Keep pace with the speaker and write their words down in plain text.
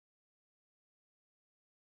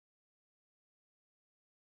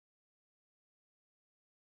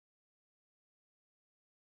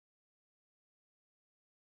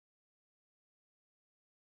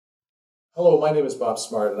Hello, my name is Bob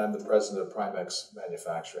Smart and I'm the president of Primex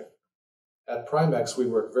Manufacturing. At Primex, we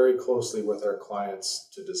work very closely with our clients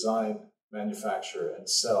to design, manufacture, and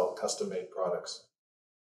sell custom-made products.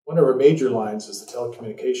 One of our major lines is the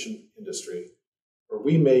telecommunication industry, where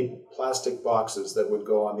we make plastic boxes that would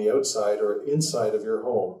go on the outside or inside of your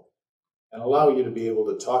home and allow you to be able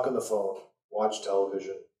to talk on the phone, watch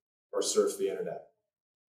television, or surf the internet.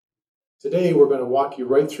 Today, we're going to walk you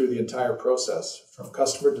right through the entire process, from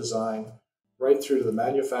customer design right through to the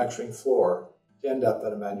manufacturing floor to end up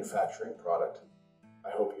at a manufacturing product.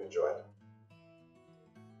 I hope you enjoy it.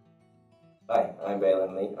 Hi, I'm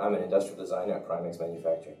Balin Lee. I'm an industrial designer at Primex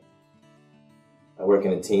Manufacturing. I work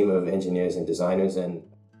in a team of engineers and designers, and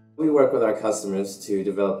we work with our customers to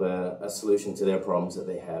develop a solution to their problems that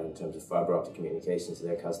they have in terms of fiber optic communication to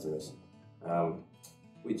their customers.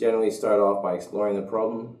 We generally start off by exploring the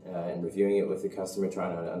problem and reviewing it with the customer,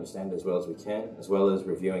 trying to understand it as well as we can, as well as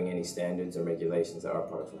reviewing any standards and regulations that our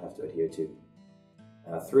products will have to adhere to.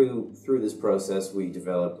 Through this process, we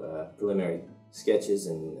develop preliminary sketches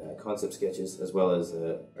and concept sketches, as well as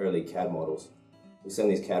early CAD models. We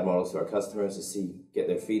send these CAD models to our customers to get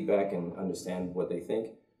their feedback and understand what they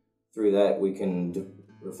think. Through that, we can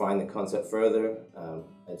refine the concept further,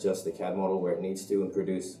 adjust the CAD model where it needs to, and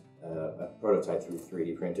produce a prototype through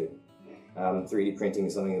 3D printer. 3D printing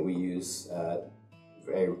is something that we use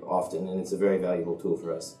very often, and it's a very valuable tool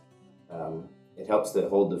for us. It helps to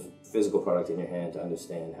hold the physical product in your hand to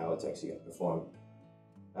understand how it's actually going to perform.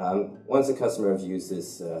 Once the customer views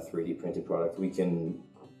this 3D printed product, we can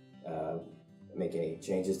make any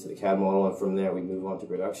changes to the CAD model, and from there we move on to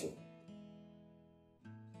production.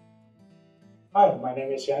 Hi, my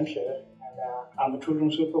name is Jamshed, and I'm a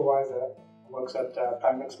toolroom supervisor who works at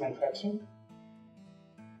Primex Manufacturing.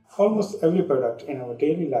 Almost every product in our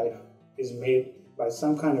daily life is made by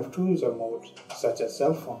some kind of tools or molds, such as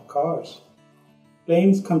cell phone, cars,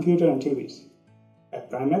 planes, computer, and TVs. At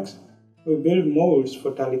Primex, we build molds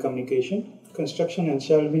for telecommunication, construction, and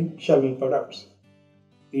shelving products.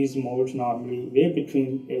 These molds normally weigh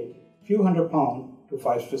between a few hundred pounds to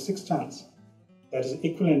 5 to 6 tons. That is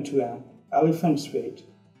equivalent to an elephant's weight.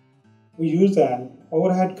 We use an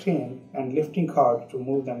overhead crane and lifting cart to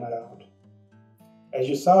move them around. As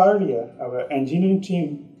you saw earlier, our engineering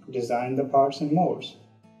team designed the parts and molds.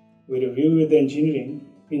 We review with the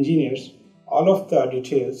engineers all of the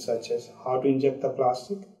details, such as how to inject the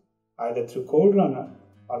plastic, either through cold runner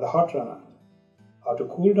or the hot runner, how to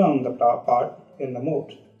cool down the part in the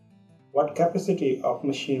mold, what capacity of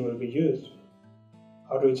machine will be used,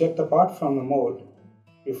 how to eject the part from the mold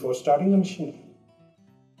before starting the machining.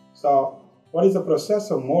 So, what is the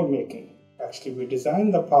process of mold making? Actually, we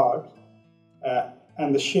design the part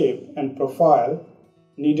and the shape and profile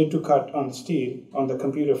needed to cut on the steel on the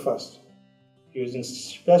computer first, using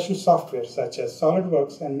special software such as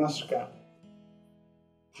SolidWorks and Mastercam.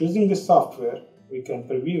 Using this software, we can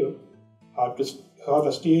preview how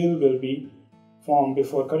the steel will be formed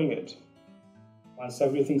before cutting it. Once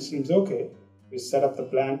everything seems okay, we set up the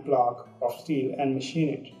blank block of steel and machine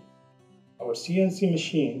it. Our CNC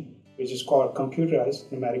machine, which is called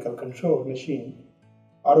computerized numerical control machine,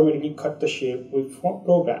 automatically cut the shape we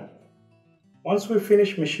programmed. Once we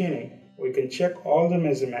finish machining, we can check all the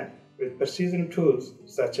measurement with precision tools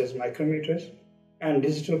such as micrometers and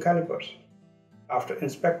digital calipers. After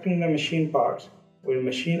inspecting the machine parts, we'll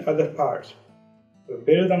machine other parts. We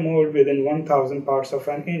build the mold within 1,000 parts of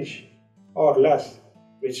an inch or less,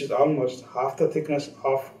 which is almost half the thickness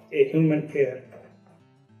of a human hair.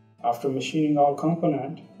 After machining all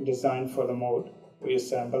components designed for the mold, we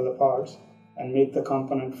assemble the parts and make the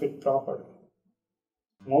component fit properly.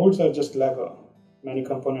 Molds are just Lego. Many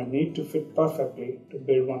components need to fit perfectly to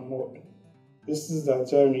build one mold. This is the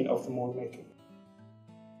journey of the mold making.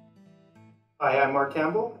 Hi, I'm Mark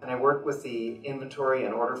Campbell, and I work with the Inventory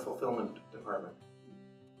and Order Fulfillment Department.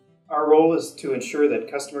 Our role is to ensure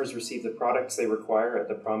that customers receive the products they require at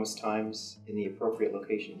the promised times in the appropriate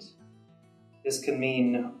locations. This can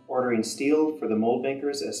mean ordering steel for the mold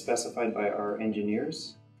makers as specified by our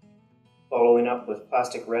engineers, following up with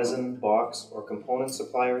plastic resin, box, or component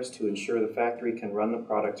suppliers to ensure the factory can run the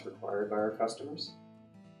products required by our customers,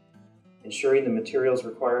 ensuring the materials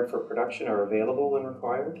required for production are available when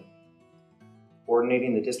required,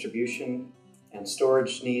 coordinating the distribution and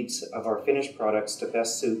storage needs of our finished products to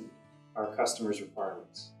best suit our customers'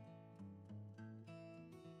 requirements.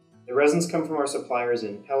 The resins come from our suppliers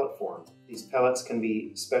in pellet form. These pellets can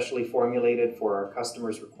be specially formulated for our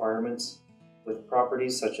customers' requirements with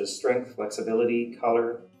properties such as strength, flexibility,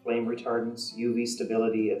 color, flame retardance, UV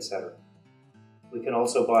stability, etc. We can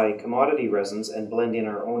also buy commodity resins and blend in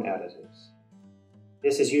our own additives.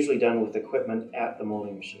 This is usually done with equipment at the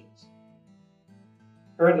molding machines.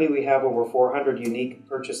 Currently, we have over 400 unique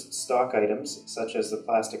purchased stock items, such as the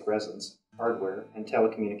plastic resins, hardware, and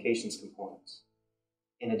telecommunications components.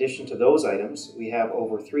 In addition to those items, we have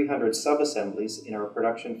over 300 sub-assemblies in our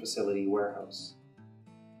production facility warehouse.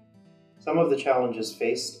 Some of the challenges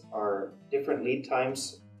faced are different lead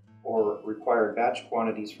times or required batch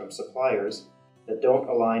quantities from suppliers that don't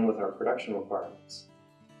align with our production requirements.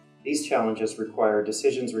 These challenges require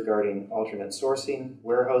decisions regarding alternate sourcing,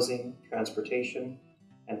 warehousing, transportation,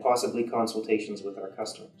 and possibly consultations with our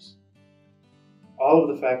customers. All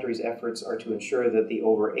of the factory's efforts are to ensure that the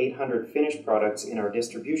over 800 finished products in our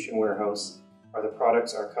distribution warehouse are the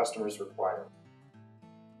products our customers require.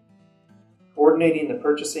 Coordinating the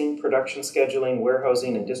purchasing, production scheduling,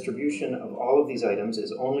 warehousing, and distribution of all of these items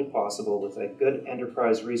is only possible with a good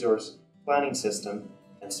enterprise resource planning system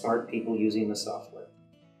and smart people using the software.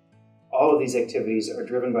 All of these activities are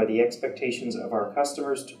driven by the expectations of our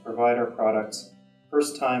customers to provide our products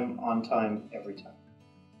first time, on time, every time.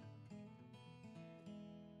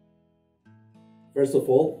 First of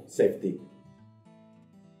all, safety.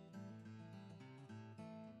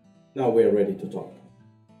 Now we are ready to talk.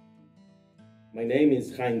 My name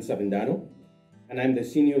is Heinz Avendano, and I'm the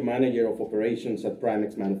Senior Manager of Operations at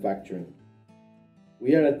Primex Manufacturing.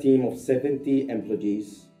 We are a team of 70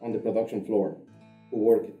 employees on the production floor who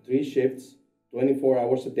work 3 shifts, 24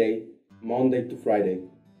 hours a day, Monday to Friday,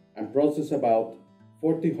 and process about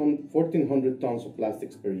 1,400 tons of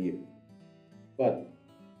plastics per year. But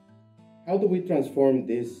how do we transform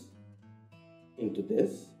this into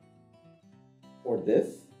this or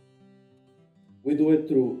this? We do it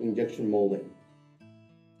through injection molding.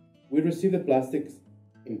 We receive the plastics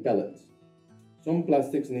in pellets. Some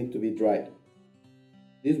plastics need to be dried.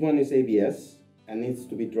 This one is ABS and needs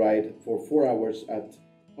to be dried for 4 hours at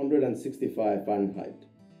 165 Fahrenheit.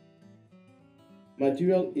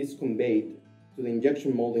 Material is conveyed to the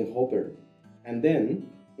injection molding hopper and then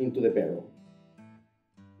into the barrel.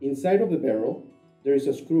 Inside of the barrel, there is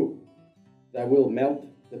a screw that will melt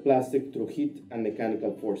the plastic through heat and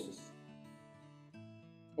mechanical forces.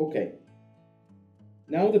 Okay,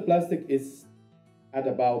 now the plastic is at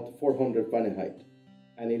about 400 Fahrenheit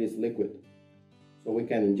and it is liquid, so we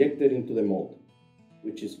can inject it into the mold,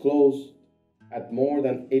 which is closed at more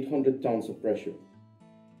than 800 tons of pressure.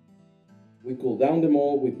 We cool down the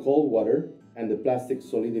mold with cold water and the plastic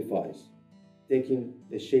solidifies, taking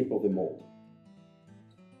the shape of the mold.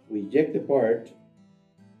 We eject the part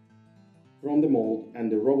from the mold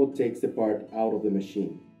and the robot takes the part out of the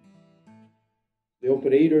machine. The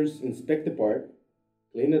operators inspect the part,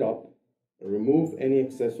 clean it up, remove any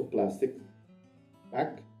excess of plastic,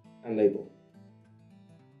 pack, and label.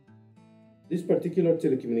 This particular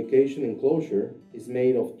telecommunication enclosure is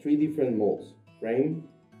made of 3 different molds: frame,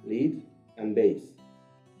 lead, and base,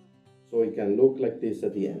 so it can look like this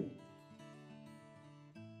at the end.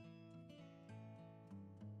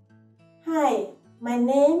 Hi, my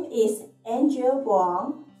name is Angel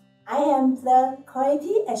Wong. I am the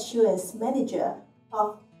Quality Assurance Manager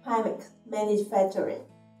of Primex Manufacturing.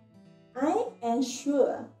 I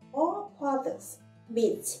ensure all products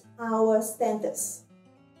meet our standards.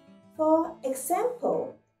 For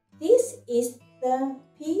example, this is the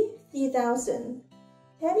P3000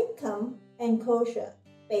 telecom enclosure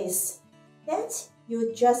base that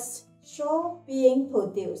you just saw being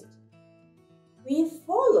produced. We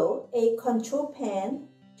follow a control pan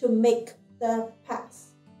to make the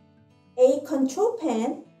packs. A control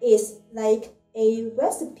pan is like a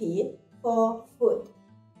recipe for food.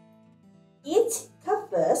 It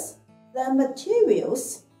covers the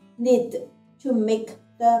materials needed to make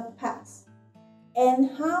the packs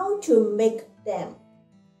and how to make them.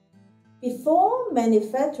 Before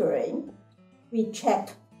manufacturing, we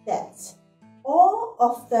check that all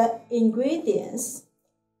of the ingredients,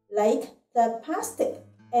 like the plastic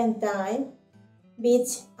and dye,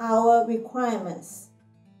 meet our requirements.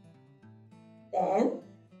 Then,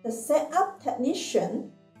 the setup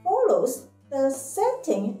technician follows the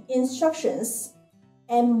setting instructions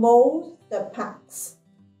and molds the packs.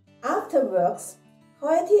 Afterwards,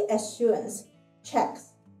 quality assurance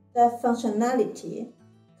checks the functionality,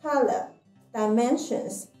 color,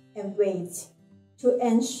 dimensions, and weight to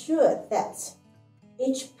ensure that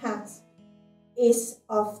each pack is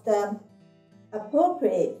of the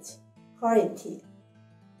appropriate quality.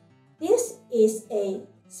 This is a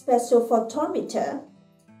special photometer.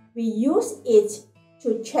 We use it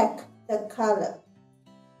to check the color.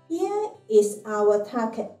 Here is our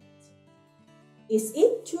target. Is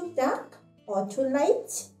it too dark or too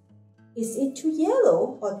light? Is it too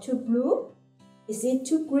yellow or too blue? Is it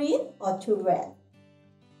too green or too red?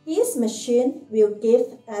 this machine will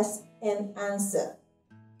give us an answer.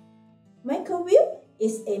 Microwave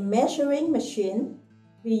is a measuring machine.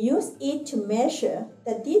 We use it to measure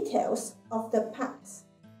the details of the packs.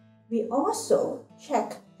 We also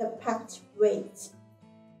check the packed weight.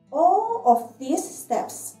 All of these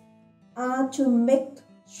steps are to make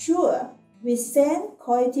sure we send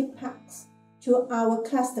quality packs to our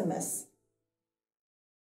customers.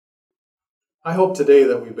 I hope today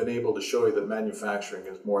that we've been able to show you that manufacturing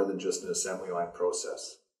is more than just an assembly line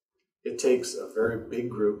process. It takes a very big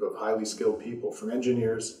group of highly skilled people, from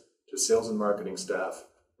engineers to sales and marketing staff,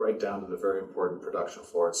 right down to the very important production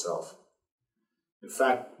floor itself. In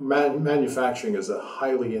fact, manufacturing is a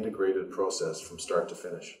highly integrated process from start to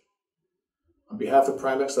finish. On behalf of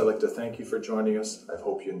Primex, I'd like to thank you for joining us. I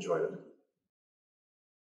hope you enjoyed it.